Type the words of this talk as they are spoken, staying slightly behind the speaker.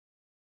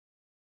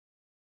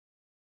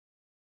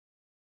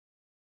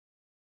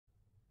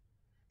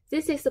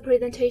This is the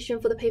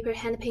presentation for the paper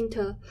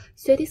HandPainter,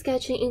 3D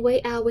sketching in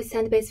VR with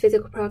sand-based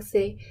physical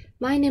proxy.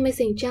 My name is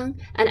Zhang,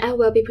 and I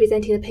will be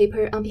presenting the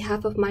paper on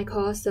behalf of my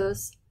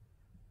co-authors.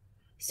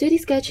 3D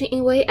sketching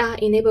in VR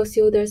enables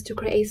users to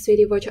create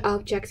 3D virtual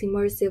objects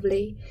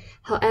immersively.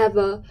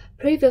 However,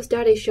 previous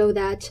studies show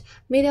that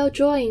medial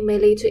drawing may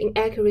lead to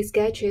inaccurate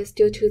sketches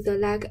due to the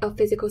lack of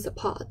physical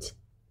support.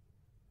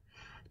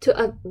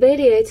 To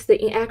evaluate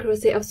the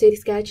inaccuracy of 3D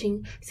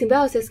sketching,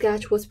 symbiosis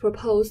sketch was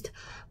proposed,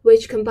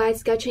 which combines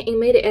sketching in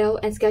medial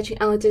and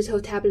sketching on a digital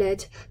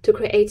tablet to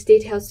create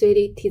detailed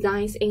 3D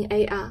designs in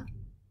AR.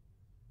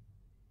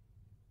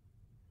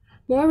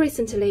 More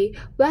recently,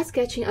 Wang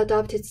sketching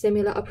adopted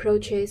similar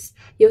approaches,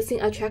 using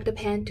a tracked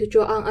pen to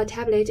draw on a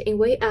tablet in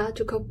VR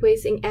to cope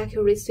with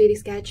inaccurate 3D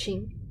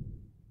sketching.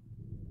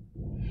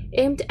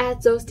 Aimed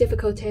at those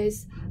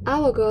difficulties,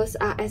 our goals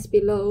are as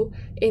below: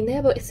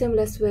 enable a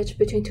seamless switch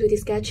between 2D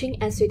sketching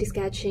and 3D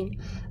sketching,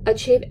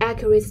 achieve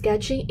accurate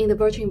sketching in the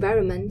virtual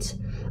environment,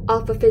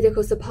 offer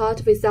physical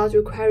support without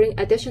requiring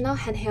additional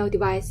handheld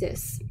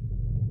devices.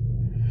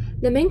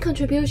 The main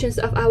contributions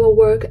of our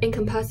work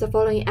encompass the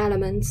following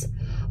elements.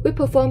 We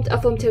performed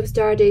a formative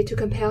study to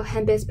compare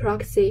hand-based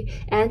proxy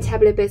and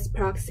tablet-based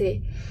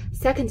proxy.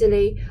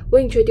 Secondly,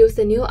 we introduced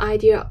a new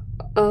idea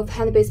of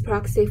hand-based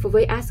proxy for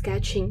VR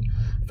sketching.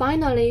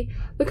 Finally,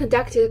 we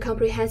conducted a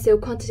comprehensive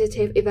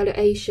quantitative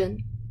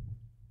evaluation.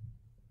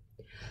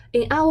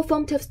 In our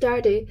formative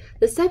study,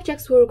 the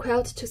subjects were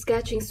required to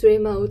sketch in 3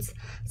 modes: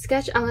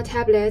 sketch on a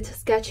tablet,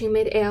 sketch in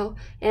mid-air,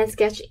 and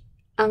sketch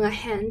on a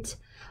hand.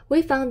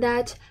 We found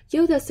that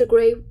users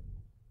agree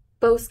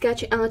both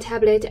sketching on a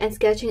tablet and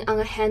sketching on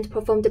a hand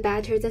performed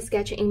better than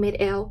sketching in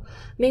mid-air.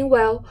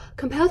 Meanwhile,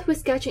 compared with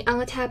sketching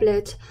on a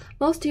tablet,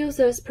 most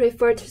users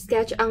prefer to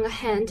sketch on a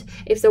hand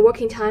if the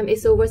working time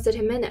is over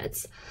 30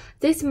 minutes.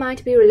 This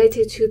might be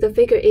related to the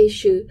figure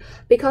issue,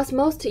 because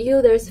most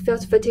users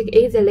felt fatigue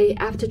easily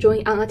after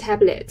drawing on a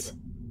tablet.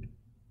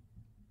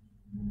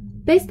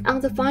 Based on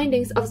the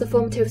findings of the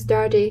formative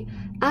study,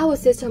 our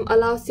system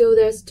allows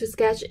users to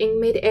sketch in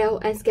mid-air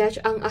and sketch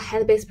on a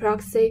hand-based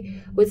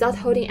proxy without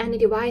holding any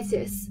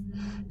devices.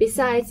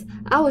 Besides,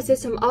 our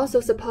system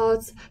also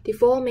supports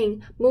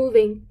deforming,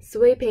 moving,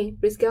 sweeping,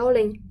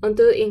 rescaling,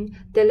 undoing,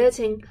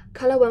 deleting,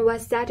 color when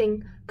wet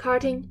setting,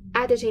 cutting,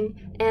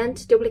 editing,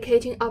 and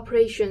duplicating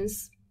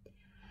operations.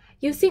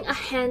 Using a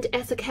hand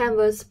as a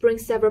canvas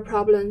brings several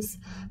problems.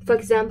 For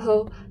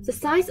example, the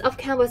size of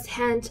canvas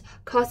hand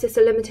causes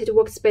a limited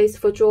workspace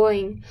for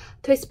drawing.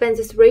 To expand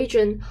this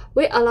region,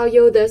 we allow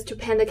users to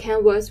pan the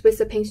canvas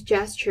with a pinch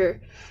gesture.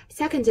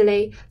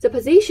 Secondly, the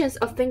positions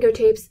of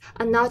fingertips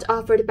are not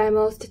offered by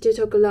most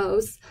digital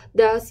gloves.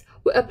 Thus,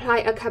 we apply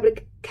a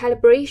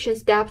calibration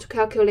step to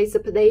calculate the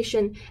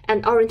position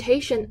and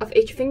orientation of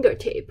each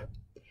fingertip.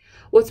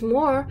 What's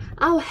more,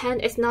 our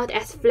hand is not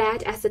as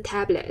flat as the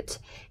tablet.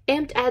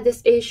 Aimed at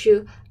this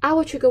issue,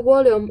 our trigger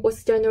volume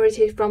was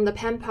generated from the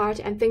pen part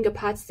and finger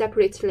part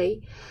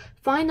separately.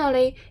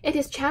 Finally, it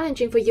is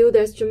challenging for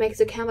users to make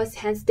the canvas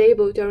hand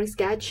stable during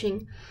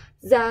sketching.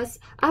 Thus,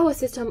 our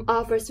system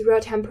offers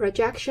real-time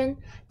projection,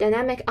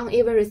 dynamic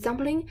uneven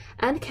resampling,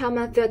 and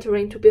Kalman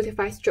filtering to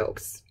beautify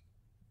strokes.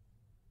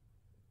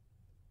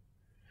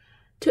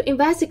 To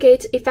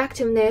investigate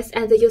effectiveness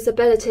and the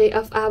usability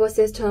of our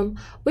system,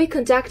 we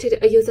conducted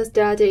a user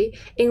study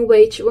in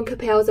which one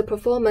compared the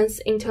performance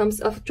in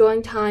terms of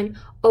drawing time,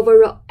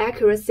 overall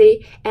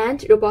accuracy,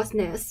 and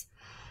robustness.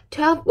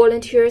 12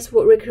 volunteers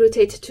were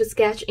recruited to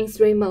sketch in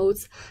 3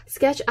 modes: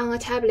 sketch on a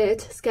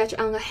tablet, sketch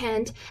on a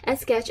hand, and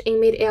sketch in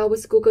mid-air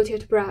with Google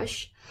Tilt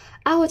Brush.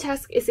 Our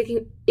task is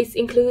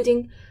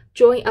including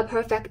drawing a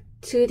perfect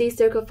 2D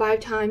circle 5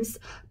 times,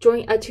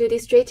 drawing a 2D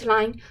straight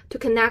line to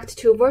connect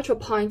to virtual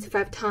points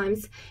 5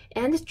 times,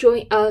 and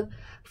drawing a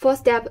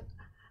 4-step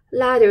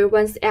ladder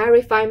once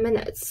every 5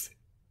 minutes.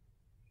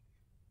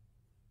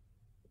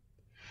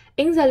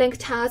 In the link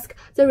task,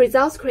 the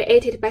results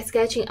created by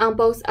sketching on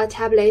both a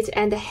tablet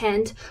and a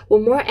hand were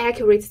more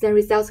accurate than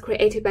results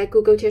created by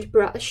Google Tilt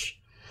Brush.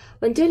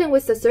 When dealing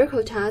with the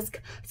circle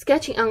task,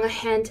 sketching on a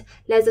hand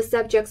let the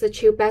subjects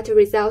achieve better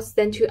results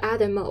than 2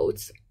 other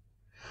modes.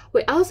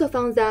 We also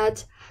found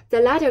that the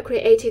ladder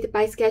created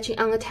by sketching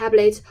on a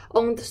tablet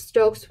owned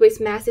strokes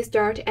with messy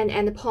start and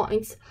end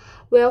points,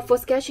 while for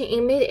sketching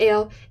in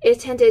mid-air,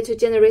 it tended to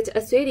generate a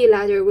 3D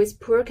ladder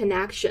with poor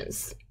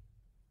connections.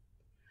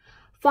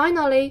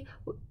 Finally,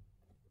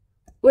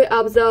 we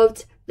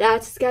observed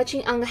that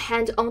sketching on the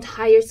hand owned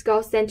higher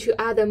scores than 2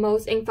 other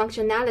modes in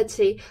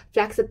functionality,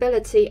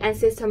 flexibility, and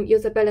system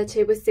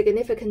usability with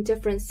significant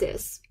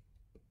differences.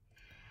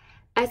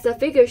 As the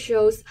figure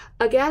shows,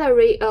 a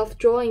gallery of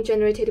drawing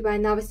generated by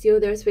novice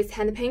users with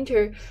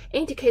HandPainter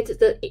indicates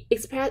the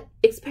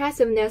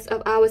expressiveness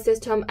of our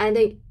system and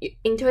the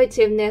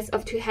intuitiveness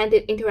of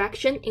two-handed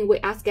interaction in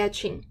VR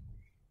sketching.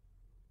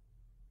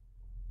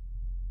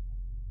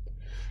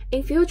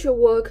 In future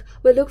work,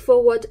 we look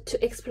forward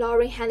to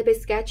exploring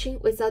hand-based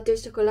sketching without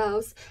digital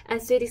gloves and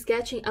 3D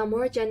sketching on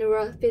more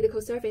general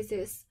physical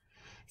surfaces.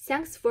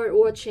 Thanks for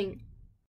watching.